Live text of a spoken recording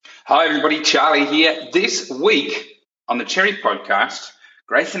Hi, everybody. Charlie here. This week on the Cherry Podcast,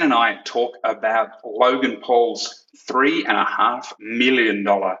 Grayson and I talk about Logan Paul's $3.5 million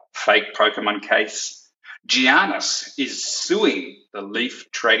fake Pokemon case. Giannis is suing the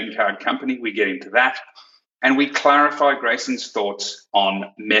Leaf trading card company. We get into that. And we clarify Grayson's thoughts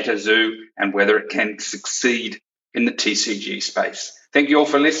on MetaZoo and whether it can succeed in the TCG space. Thank you all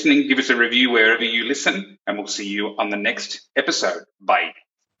for listening. Give us a review wherever you listen, and we'll see you on the next episode. Bye.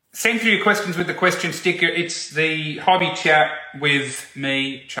 Send through your questions with the question sticker. It's the hobby chat with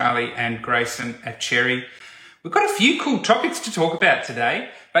me, Charlie, and Grayson at Cherry. We've got a few cool topics to talk about today,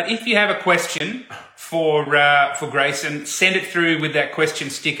 but if you have a question for Grayson, send it through with that question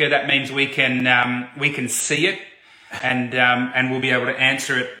sticker. That means we can see it and we'll be able to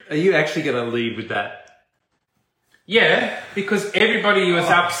answer it. Are you actually going to lead with that? Yeah, because everybody was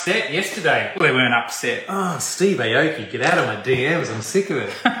upset yesterday. Well, they weren't upset. Oh, Steve Aoki, get out of my DMs. I'm sick of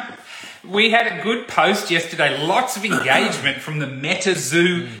it. We had a good post yesterday. Lots of engagement from the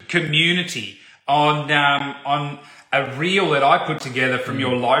MetaZoo community on a reel that I put together from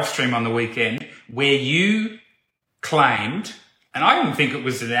your live stream on the weekend, where you claimed, and I didn't think it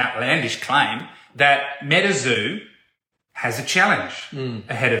was an outlandish claim, that MetaZoo has a challenge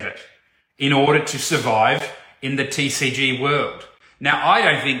ahead of it in order to survive in the TCG world. Now, I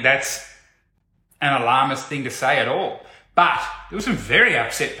don't think that's an alarmist thing to say at all, but there were some very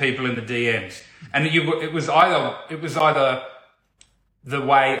upset people in the DMs, and it was either the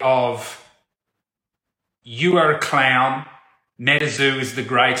way of, you are a clown, MetaZoo is the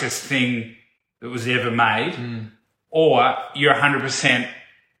greatest thing that was ever made, or you're 100%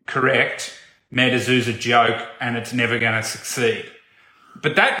 correct, MetaZoo's a joke and it's never going to succeed.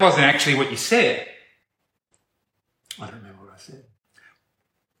 But that wasn't actually what you said. I don't remember what I said.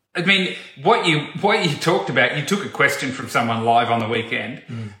 I mean, what you talked about, you took a question from someone live on the weekend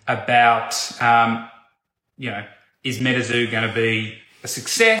about, is MetaZoo going to be a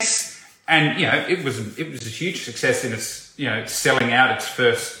success? And, it was a huge success in its, selling out its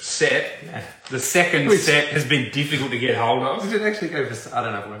first set. Yeah. The second set has been difficult to get hold of. Did it actually go for, I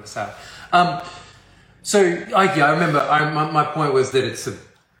don't know if it went for sale. I remember, my point was that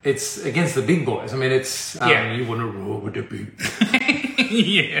it's against the big boys. I mean, it's, you want to roll with the big boys.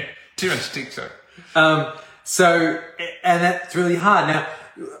 Yeah, too much TikTok. And that's really hard. Now,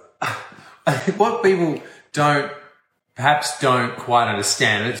 what people perhaps don't quite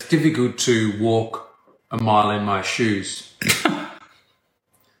understand, it's difficult to walk a mile in my shoes.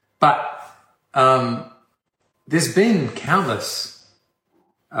 But there's been countless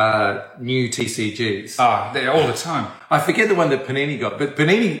new TCGs. They're all the time. I forget the one that Panini got, but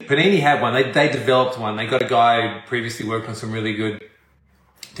Panini had one. They developed one. They got a guy who previously worked on some really good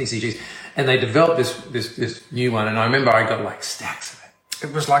TCGs, and they developed this new one. And I remember I got like stacks of it.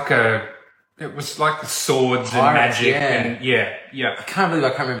 It was like the swords and magic, and yeah. I can't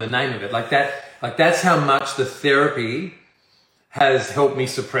remember the name of it. Like that's how much the therapy has helped me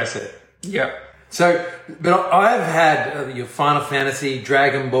suppress it. Yeah. So, but I've had your Final Fantasy,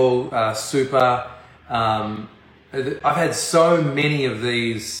 Dragon Ball Super. I've had so many of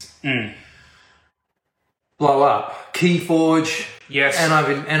these blow up. Keyforge, yes, and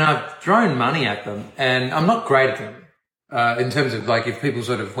I've thrown money at them, and I'm not great at them in terms of like if people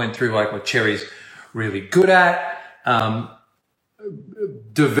sort of went through like what Cherry's really good at,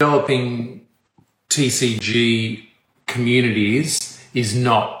 developing TCG communities is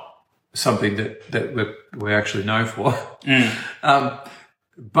not something that we're actually known for.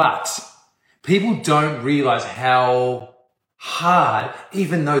 But people don't realize how hard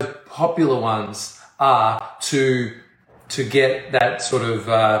even those popular ones are to get that sort of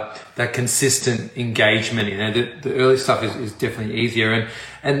that consistent engagement in. The early stuff is definitely easier,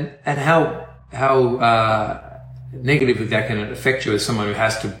 and how negatively that can affect you as someone who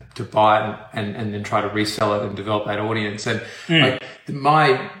has to buy it and then try to resell it and develop that audience. And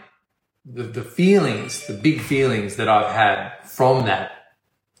like the feelings, the big feelings that I've had from that,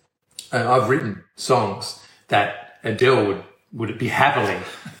 and I've written songs that Adele would be happily,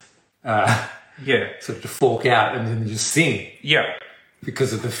 sort of to fork out and then just sing. Yeah.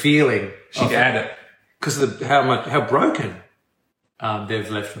 Because of the feeling. She'd add it. Because of how broken they've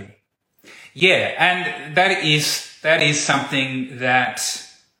left me. Yeah, and that is something that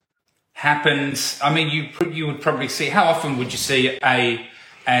happens. I mean, you would probably see, how often would you see a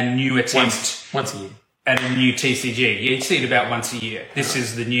new attempt once a year at a new TCG? You'd see it about once a year. This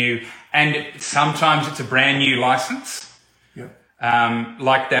is the new, and sometimes it's a brand new license,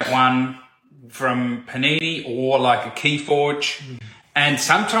 like that one from Panini, or like a Keyforge, and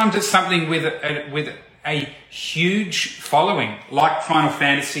sometimes it's something with a huge following, like Final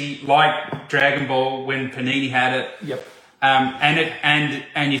Fantasy, like Dragon Ball when Panini had it. Yep.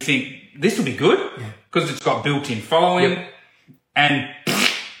 And you think this will be good because it's got built-in following, and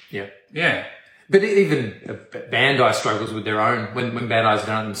yeah. But even Bandai struggles with their own. When Bandai's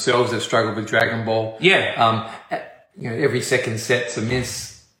done it themselves, they've struggled with Dragon Ball. Yeah. Every second set's a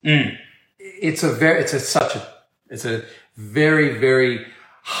miss. It's a very, very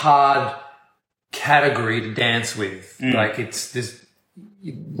hard category to dance with. Like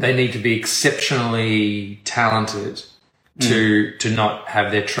they need to be exceptionally talented to not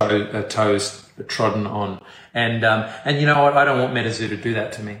have their toes trodden on. And you know what? I don't want MetaZoo to do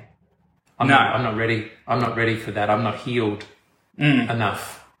that to me. I'm not ready. I'm not ready for that. I'm not healed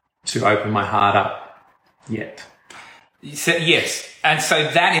enough to open my heart up yet. So, yes. And so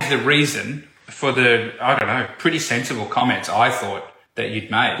that is the reason for the, I don't know, pretty sensible comments I thought that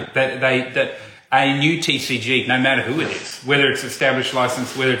you'd made. That a new TCG, no matter who it is, whether it's established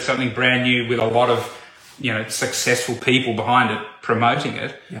license, whether it's something brand new with a lot of, successful people behind it promoting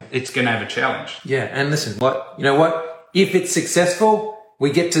it, it's going to have a challenge. Yeah. And listen, you know what? If it's successful,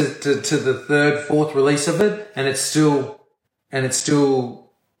 we get to the third, fourth release of it, and it's still,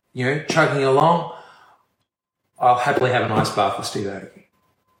 chugging along. I'll happily have an ice bath with Steve Aoki.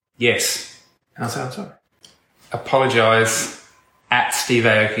 Yes. I'm sorry. Apologise at Steve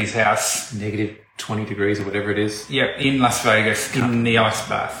Aoki's house. Negative 20 degrees or whatever it is. Yep, in Las Vegas, in the ice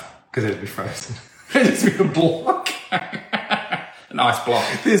bath. Because it'd be frozen. It'd just be a block. An ice block.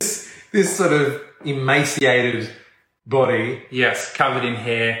 This sort of emaciated body. Yes, covered in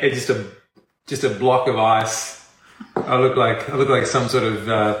hair. It's just a block of ice. I look like some sort of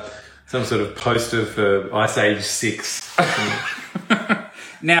poster for Ice Age 6.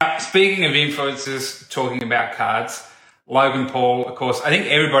 Now, speaking of influencers talking about cards, Logan Paul, of course, I think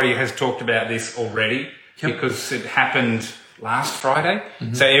everybody has talked about this already because it happened last Friday.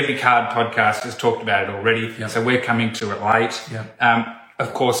 Mm-hmm. So every card podcast has talked about it already. Yep. So we're coming to it late. Yep.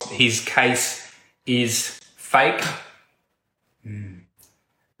 Of course, his case is fake.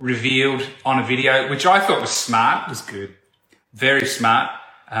 Revealed on a video, which I thought was smart. It was good. Very smart.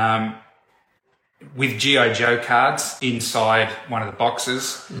 With G.I. Joe cards inside one of the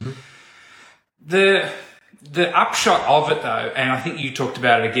boxes. Mm-hmm. The upshot of it, though, and I think you talked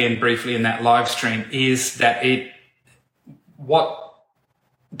about it again briefly in that live stream, is that what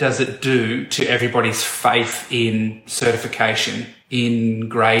does it do to everybody's faith in certification, in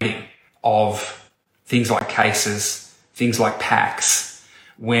grading of things like cases, things like packs,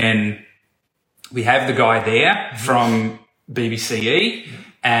 when we have the guy there from BBCE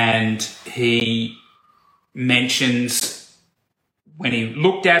and he mentions when he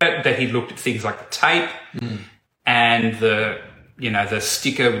looked at it that he looked at things like the tape and the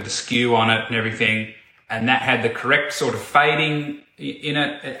sticker with the skew on it and everything, and that had the correct sort of fading in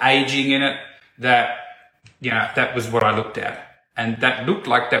it, aging in it, that was what I looked at. And that looked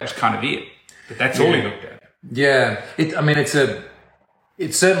like that was kind of it. But that's all he looked at. Yeah.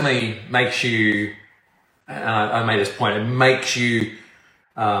 It certainly makes you, I made this point, it makes you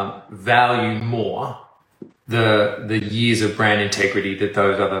value more the years of brand integrity that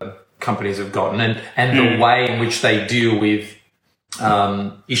those other companies have gotten and the way in which they deal with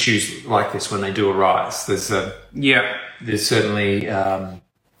issues like this when they do arise. There's certainly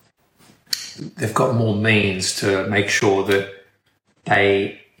they've got more means to make sure that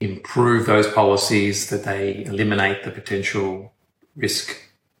they improve those policies, that they eliminate the potential risk.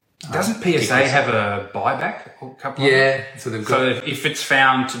 Doesn't PSA have a buyback? So they've got. So if it's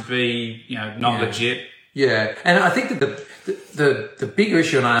found to be not legit. Yeah, and I think that the bigger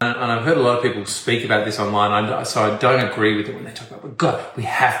issue, and I've heard a lot of people speak about this online, so I don't agree with it when they talk about, God, we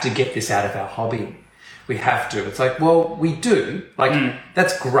have to get this out of our hobby. We have to. It's like, well, we do.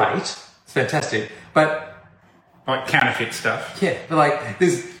 That's great. It's fantastic. But like counterfeit stuff. Yeah, but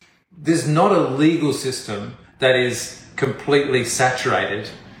there's not a legal system that is completely saturated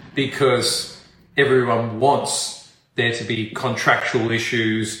because everyone wants there to be contractual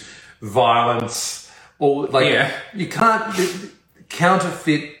issues, violence, or you can't.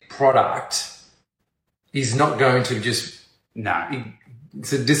 Counterfeit product is not going to just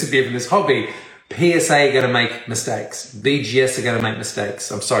disappear from this hobby. PSA are going to make mistakes. BGS are going to make mistakes.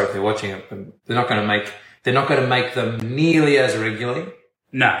 I'm sorry if they're watching it, but they're not going to make them nearly as regularly.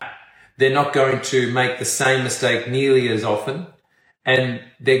 No. They're not going to make the same mistake nearly as often, and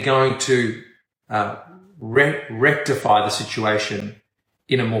they're going to rectify the situation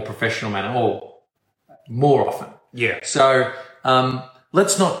in a more professional manner or more often. Yeah. So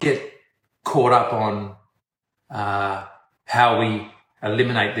let's not get caught up on how we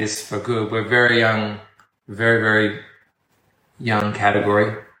eliminate this for good. We're very young very, very young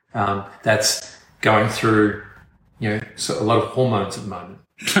category that's going through, so a lot of hormones at the moment.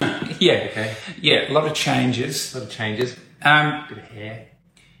 Yeah. Okay. Yeah, a lot of changes. A lot of changes. Bit of hair.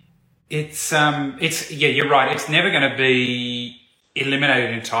 It's you're right. It's never going to be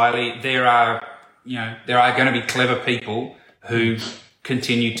eliminated entirely. There are going to be clever people who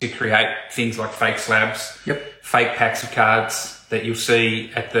continue to create things like fake slabs, fake packs of cards that you'll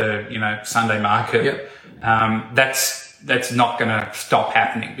see at the Sunday market. Yep. That's not going to stop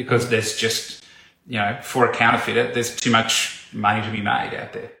happening because there's just for a counterfeiter there's too much money to be made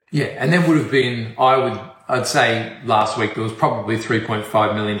out there. Yeah, and there would have been, I'd say last week there was probably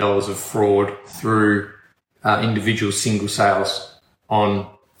 $3.5 million of fraud through individual single sales on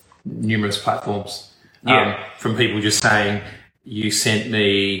numerous platforms. From people just saying, you sent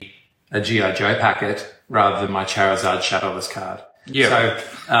me a G.I. Joe packet rather than my Charizard Shadowless card. Yeah.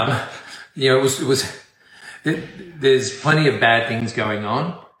 So, there's plenty of bad things going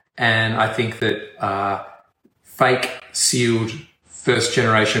on, and I think that fake sealed first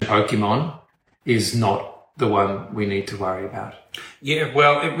generation Pokemon is not the one we need to worry about. Yeah,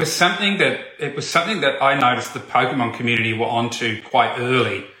 well, it was something that I noticed the Pokemon community were onto quite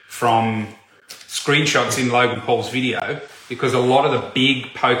early from screenshots in Logan Paul's video, because a lot of the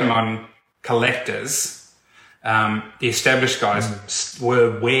big Pokemon collectors, the established guys,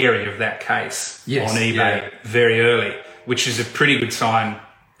 were wary of that case on eBay very early, which is a pretty good sign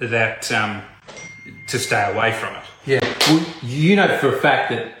that to stay away from it. Yeah. Well, you know for a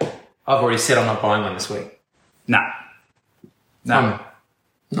fact that I've already said I'm not buying one this week. No. No.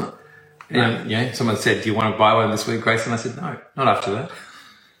 Someone said, do you want to buy one this week, Grace? And I said, no, not after that.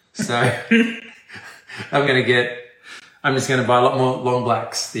 So I'm just going to buy a lot more long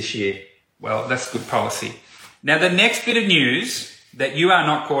blacks this year. Well, that's good policy. Now, the next bit of news that you are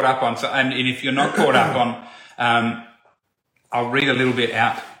not caught up on, and if you're not caught up on, I'll read a little bit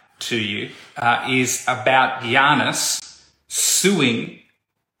out to you, is about Giannis suing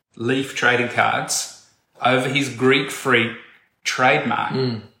Leaf Trading Cards over his Greek Freak trademark.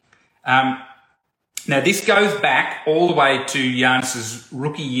 Now, this goes back all the way to Giannis's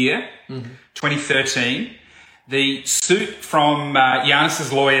rookie year, 2013. The suit from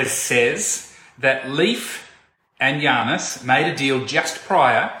Giannis's lawyers says that Leaf and Giannis made a deal just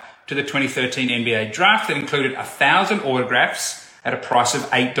prior to the 2013 NBA draft that included 1,000 autographs at a price of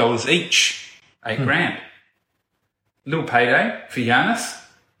 $8 each. $8,000. Little payday for Giannis.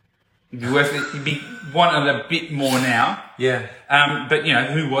 You'd be wanting a bit more now. Yeah. But,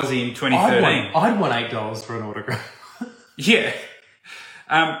 who was he in 2013? I'd want $8 for an autograph. Yeah.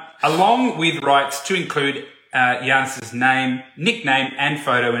 Along with rights to include Giannis's name, nickname, and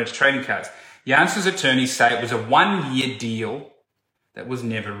photo in its trading cards. Giannis's attorneys say it was a 1-year deal that was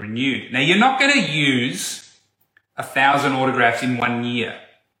never renewed. Now, you're not going to use 1,000 autographs in 1 year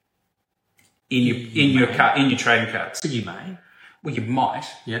in your trading cards. But you may. Well, you might.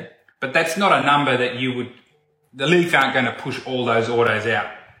 Yeah. But that's not a number that the Leaf aren't going to push all those autos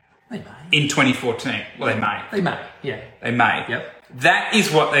out. They may. In 2014. Well, they may. They may, yeah. They may. Yep. That is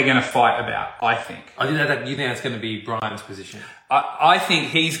what they're going to fight about, I think. You think that's going to be Brian's position? I think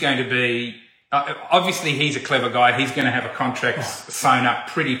he's going to be... obviously, he's a clever guy. He's going to have a contract sewn up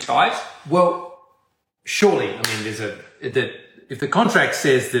pretty tight. Well, surely, I mean, if the contract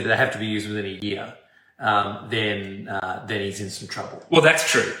says that they have to be used within a year, then he's in some trouble. Well, that's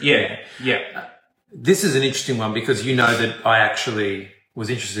true. Yeah. This is an interesting one because you know that I actually was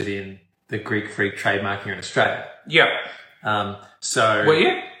interested in the Greek Freak trademarking in Australia. Yeah. So. Were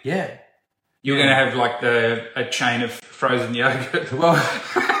you? Yeah. You're going to have like a chain of frozen yogurt. Well,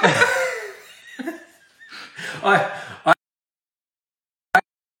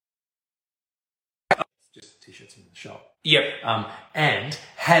 just t-shirts in the shop. Yep. And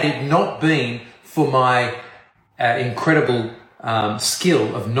had it not been for my incredible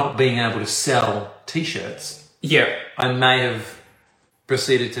skill of not being able to sell t-shirts, I may have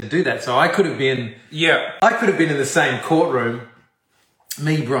proceeded to do that. So I could have been, I could have been in the same courtroom.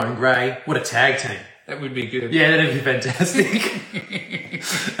 Me, Brian Gray, what a tag team! That would be good. Yeah, that'd be fantastic.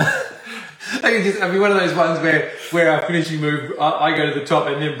 I'd be one of those ones where our finishing move, I go to the top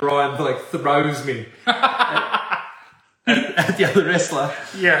and then Brian throws me at the other wrestler.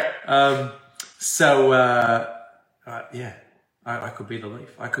 Yeah. I could be the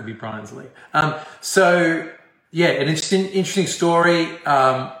Leaf. I could be Brian's Leaf. An interesting story.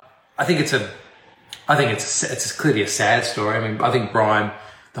 I think it's clearly a sad story. I mean, I think Brian,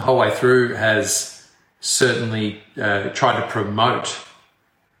 the whole way through, has certainly tried to promote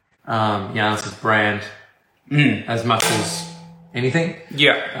Giannis's brand as much as anything.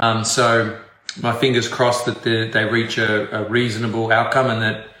 Yeah. my fingers crossed that they reach a reasonable outcome and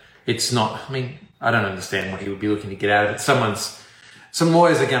that it's not. I mean, I don't understand what he would be looking to get out of it. Some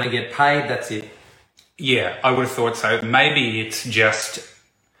lawyers are going to get paid. That's it. Yeah, I would have thought so. Maybe it's just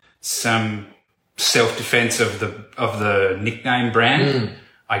some self-defense of the nickname brand.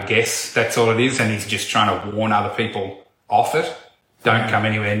 I guess that's all it is, and he's just trying to warn other people off it. Don't come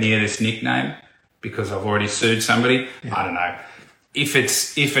anywhere near this nickname because I've already sued somebody. Yeah. I don't know. If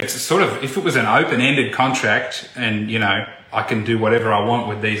it was an open-ended contract and, you know, I can do whatever I want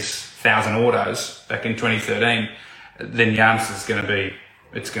with these 1,000 autos back in 2013, then the answer is going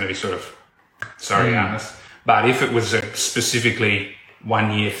to be sort of, sorry, Giannis. But if it was a specifically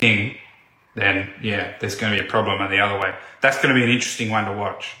 1 year thing, then yeah, there's going to be a problem the other way. That's going to be an interesting one to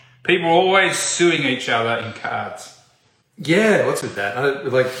watch. People are always suing each other in cards. Yeah, what's with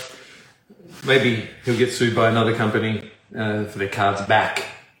that? Like, maybe he'll get sued by another company for their cards back.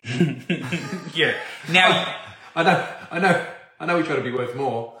 Yeah. Now, I know we try to be worth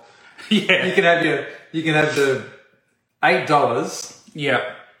more. Yeah. You can have the $8.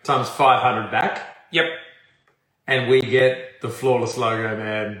 Yeah. Times 500 back. Yep. And we get the flawless logo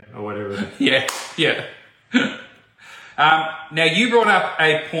man or whatever. Yeah. Yeah. Now you brought up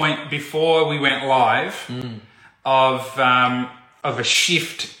a point before we went live of a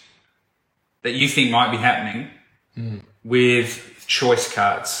shift that you think might be happening with Choice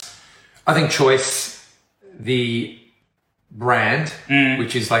cards. I think Choice, the brand,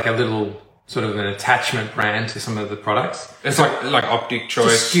 which is like a little sort of an attachment brand to some of the products. It's like Optic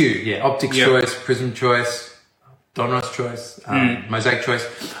Choice. SKU, yeah. Optic Choice, Prism Choice, Donruss Choice, Mosaic Choice.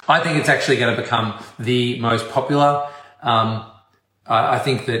 I think it's actually going to become the most popular. I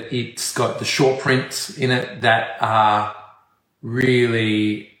think that it's got the short prints in it that are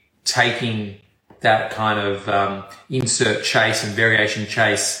really taking that kind of insert chase and variation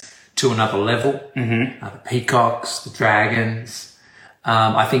chase to another level. The peacocks, the dragons.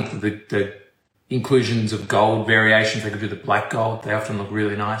 I think the inclusions of gold variations, they could do the black gold. They often look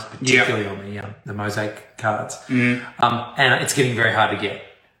really nice, particularly on the Mosaic cards. And it's getting very hard to get.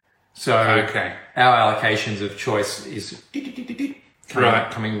 So our allocations of Choice is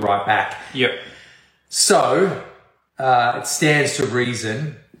coming right back. Yep. So it stands to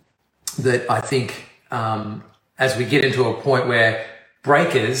reason that I think as we get into a point where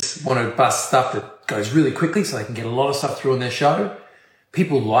breakers want to bust stuff that goes really quickly so they can get a lot of stuff through on their show,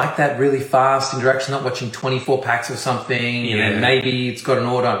 people like that really fast interaction, not watching 24 packs of something, and maybe it's got an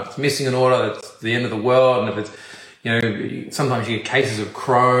order, it's missing an order, it's the end of the world, and if it's, you know, sometimes you get cases of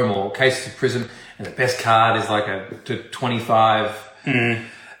Chrome or cases of Prism, and the best card is like a 25.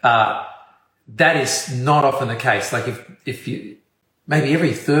 That is not often the case. Like if you, maybe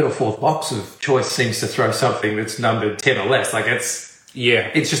every third or fourth box of Choice seems to throw something that's numbered 10 or less. Like it's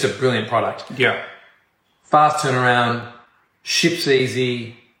just a brilliant product. Yeah. Fast turnaround, ships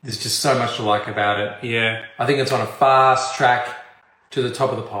easy. There's just so much to like about it. Yeah. I think it's on a fast track to the top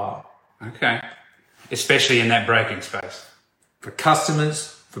of the pile. Okay. Especially in that breaking space. For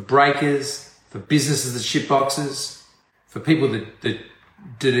customers, for breakers, for businesses that ship boxes, for people that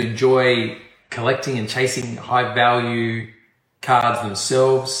enjoy collecting and chasing high value cards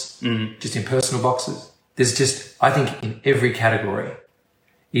themselves, just in personal boxes. There's just, I think in every category,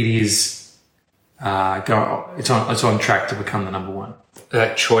 it is it's on track to become the number one.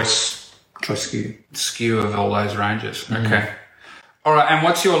 That choice SKU of all those ranges. Okay. All right. And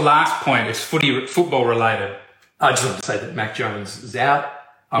what's your last point? It's football related. I just want to say that Mac Jones is out.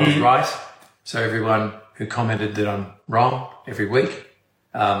 I was right. So everyone who commented that I'm wrong every week,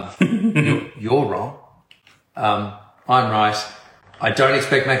 you're wrong. I'm right. I don't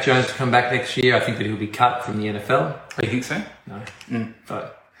expect Mac Jones to come back next year. I think that he'll be cut from the NFL. You think so? No.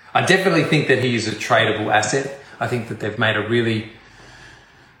 But I definitely think that he is a tradable asset. I think that they've made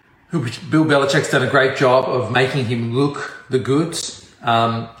Bill Belichick's done a great job of making him look the goods.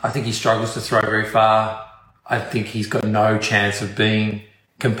 I think he struggles to throw very far. I think he's got no chance of being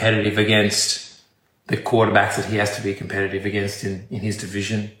competitive against the quarterbacks that he has to be competitive against in his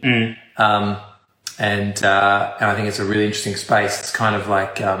division. And I think it's a really interesting space. It's kind of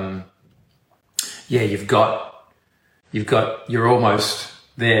like, you're almost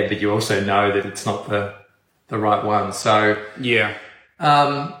there, but you also know that it's not the right one. So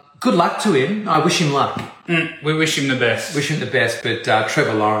good luck to him. I wish him luck. We wish him the best. But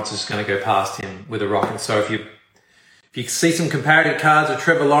Trevor Lawrence is going to go past him with a rocket. So if you see some comparative cards of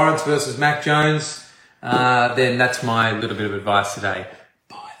Trevor Lawrence versus Mac Jones, then that's my little bit of advice today.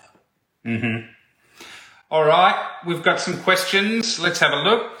 Buy them. All right, we've got some questions. Let's have a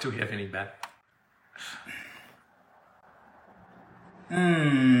look. Do we have any back?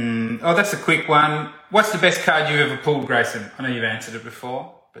 Oh, that's a quick one. What's the best card you ever pulled, Grayson? I know you've answered it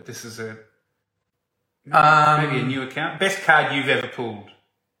before, but this is maybe a new account. Best card you've ever pulled?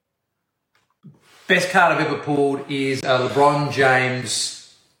 Best card I've ever pulled is a LeBron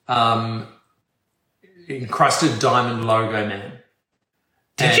James encrusted diamond logo, man.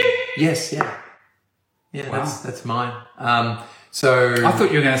 Did you? Yes, yeah. Yeah, Wow. that's mine. So I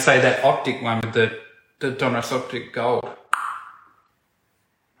thought you were going to say that optic one with the Donruss optic gold.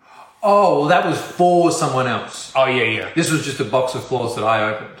 oh, well, that was for someone else. Oh, yeah. This was just a box of floors that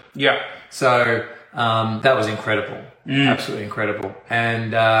I opened. Yeah. So that was incredible, absolutely incredible.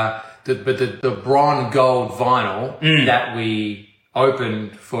 And the bronze gold vinyl that we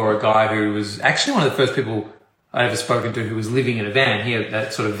opened for a guy who was actually one of the first people I'd ever spoken to who was living in a van. He had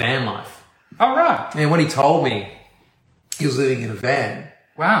that sort of van life. Oh, right. And when he told me he was living in a van,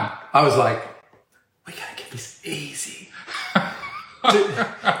 Wow. I was like, "We're gonna get this easy."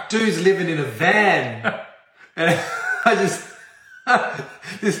 Dude's living in a van, and I just.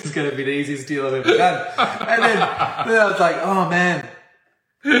 This is going to be the easiest deal I've ever done. And then I was like, oh man,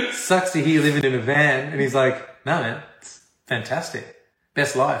 sucks to hear living in a van. And he's like, no man, it's fantastic.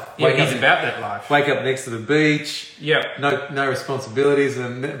 Best life. Yeah, he's about that life. Wake up next to the beach. Yeah. No responsibilities.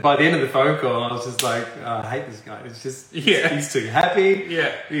 And by the end of the phone call, I was just like, oh, I hate this guy. It's just, he's too happy.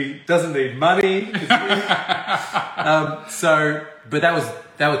 Yeah. He doesn't need money. But that was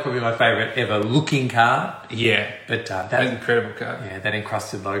probably my favourite ever looking card. Yeah. But That's an incredible card. yeah, that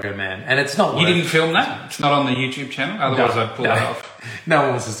encrusted logo, man. And it's not You worth- didn't film that? It's not on the YouTube channel? Otherwise I'd pull that off. No one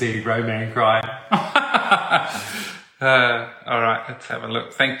wants to see a grown man cry. All right, let's have a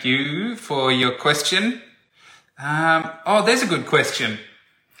look. Thank you for your question. There's a good question.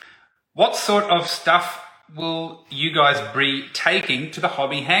 What sort of stuff will you guys be taking to the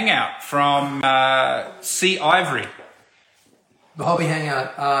Hobby Hangout from C. Ivory? The Hobby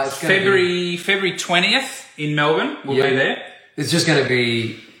Hangout, it's gonna February 20th in Melbourne. We'll be there. It's just going to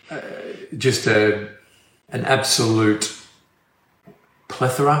be just an absolute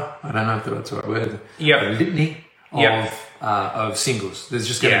plethora. I don't know if that's the right word. Yep. A litany of singles. There's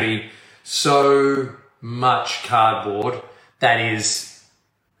just going to be so much cardboard that is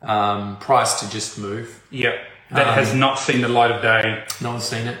priced to just move. Yep. That has not seen the light of day No one's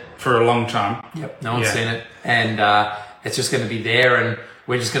seen it. for a long time. Yep, no one's seen it. And it's just going to be there, and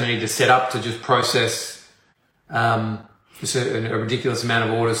we're just going to need to set up to just process just a ridiculous amount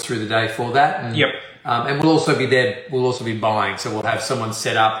of orders through the day for that. And, and we'll also be there, we'll also be buying. So we'll have someone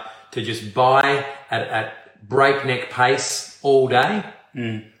set up to just buy at breakneck pace all day.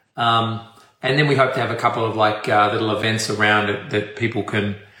 And then we hope to have a couple of little events around it that people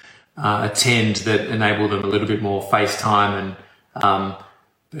can attend that enable them a little bit more FaceTime and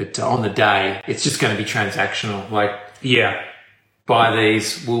but on the day, it's just going to be transactional. Buy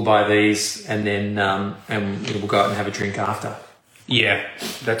these, we'll buy these, and then and we'll go out and have a drink after. Yeah,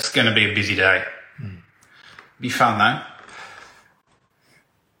 that's going to be a busy day. Be fun though.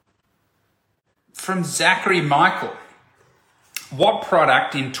 From Zachary Michael, what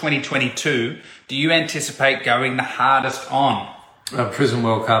product in 2022 do you anticipate going the hardest on? Prism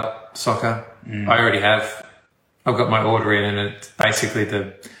World Cup soccer. I already have. I've got my order in, and it's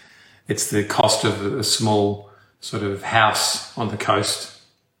basically it's the cost of a small sort of house on the coast.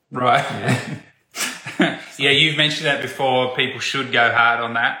 Right. Yeah, you've mentioned that before. People should go hard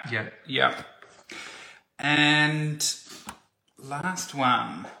on that. Yeah. And last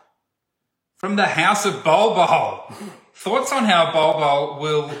one. From the House of Bol Bol. Thoughts on how Bol Bol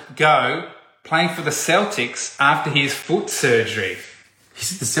will go playing for the Celtics after his foot surgery?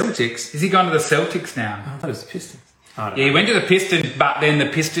 He's at the Celtics. Is he gone to the Celtics now? I thought it was the Pistons. Yeah, he went to the Pistons, but then the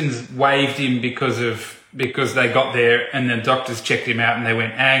Pistons waived him because they got there and the doctors checked him out and they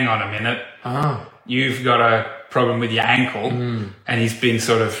went, hang on a minute. Oh. You've got a problem with your ankle. And he's been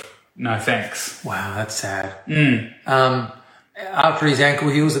sort of, no thanks. Wow, that's sad. After his ankle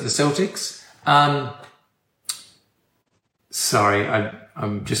heals at the Celtics. Sorry,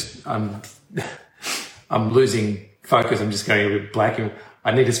 I'm losing focus. I'm just going a bit black.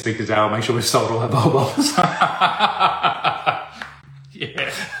 I need to speak to Dale, make sure we've sold all our Bol Bols.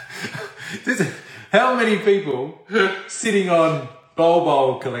 Yeah. How many people sitting on Bol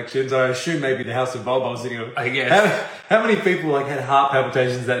Bol collections? I assume maybe the House of Bol Bol sitting on. I guess. How many people had heart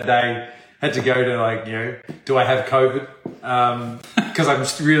palpitations that day? Had to go to do I have COVID? Because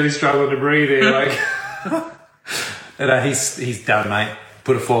I'm really struggling to breathe here. And he's done, mate.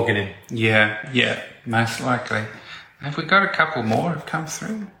 Put a fork in him. Yeah, most likely. Have we got a couple more have come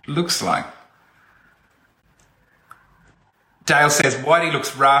through? Looks like. Dale says, Whitey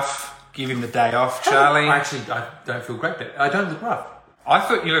looks rough. Give him the day off, Charlie. I don't feel great, but I don't look rough. I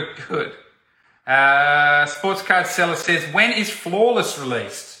thought you looked good. Sports Card Seller says, when is Flawless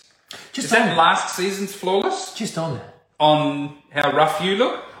released? Just is that on last season's Flawless? Just on that. On how rough you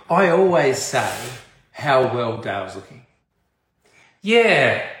look? I always say how well Dale's looking.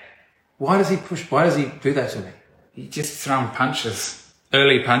 Yeah. Why does he do that to me? He just throwing punches.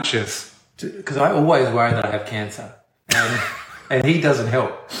 Early punches. Because I always worry that I have cancer. And he doesn't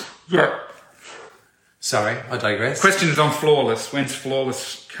help. Yeah. Sorry, I digress. Questions on Flawless. When's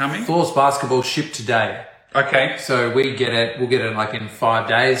Flawless coming? Flawless basketball shipped today. Okay. So we'll get it like in 5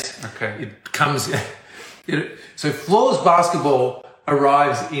 days. Okay. It comes... So Flawless basketball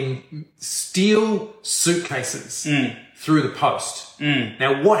arrives in steel suitcases through the post.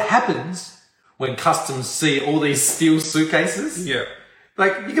 Now, what happens when customs see all these steel suitcases? Yeah.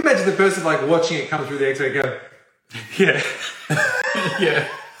 Like, you can imagine the person like watching it come through the X-ray go, yeah. Yeah.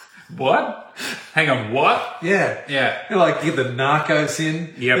 What? Hang on, what? yeah. Yeah. They're like, get the narcos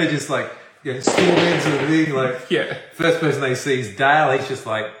in. Yep. They're just like, steel men sort of thing. Like, Yeah. first person they see is Dale. He's just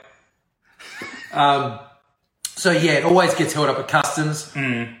like, so yeah, it always gets held up at customs.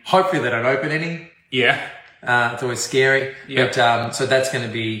 Hopefully they don't open any. Yeah. It's always scary. Yep. But, so that's going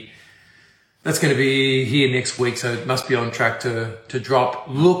to be here next week. So it must be on track to drop.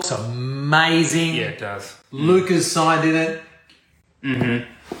 Looks amazing. Yeah, it does. Luca's signed in it.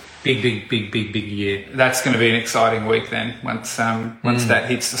 Big year. That's going to be an exciting week then. Once that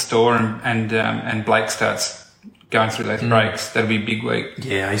hits the store and Blake starts going through those breaks, that'll be a big week.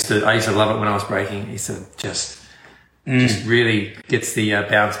 Yeah, I used to love it when I was breaking. I used to just really gets the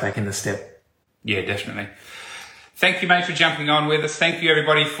bounce back in the step. Yeah, definitely. Thank you, mate, for jumping on with us. Thank you,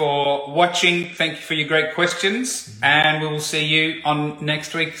 everybody, for watching. Thank you for your great questions. And we will see you on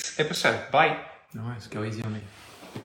next week's episode. Bye. Nice. Go easy on me.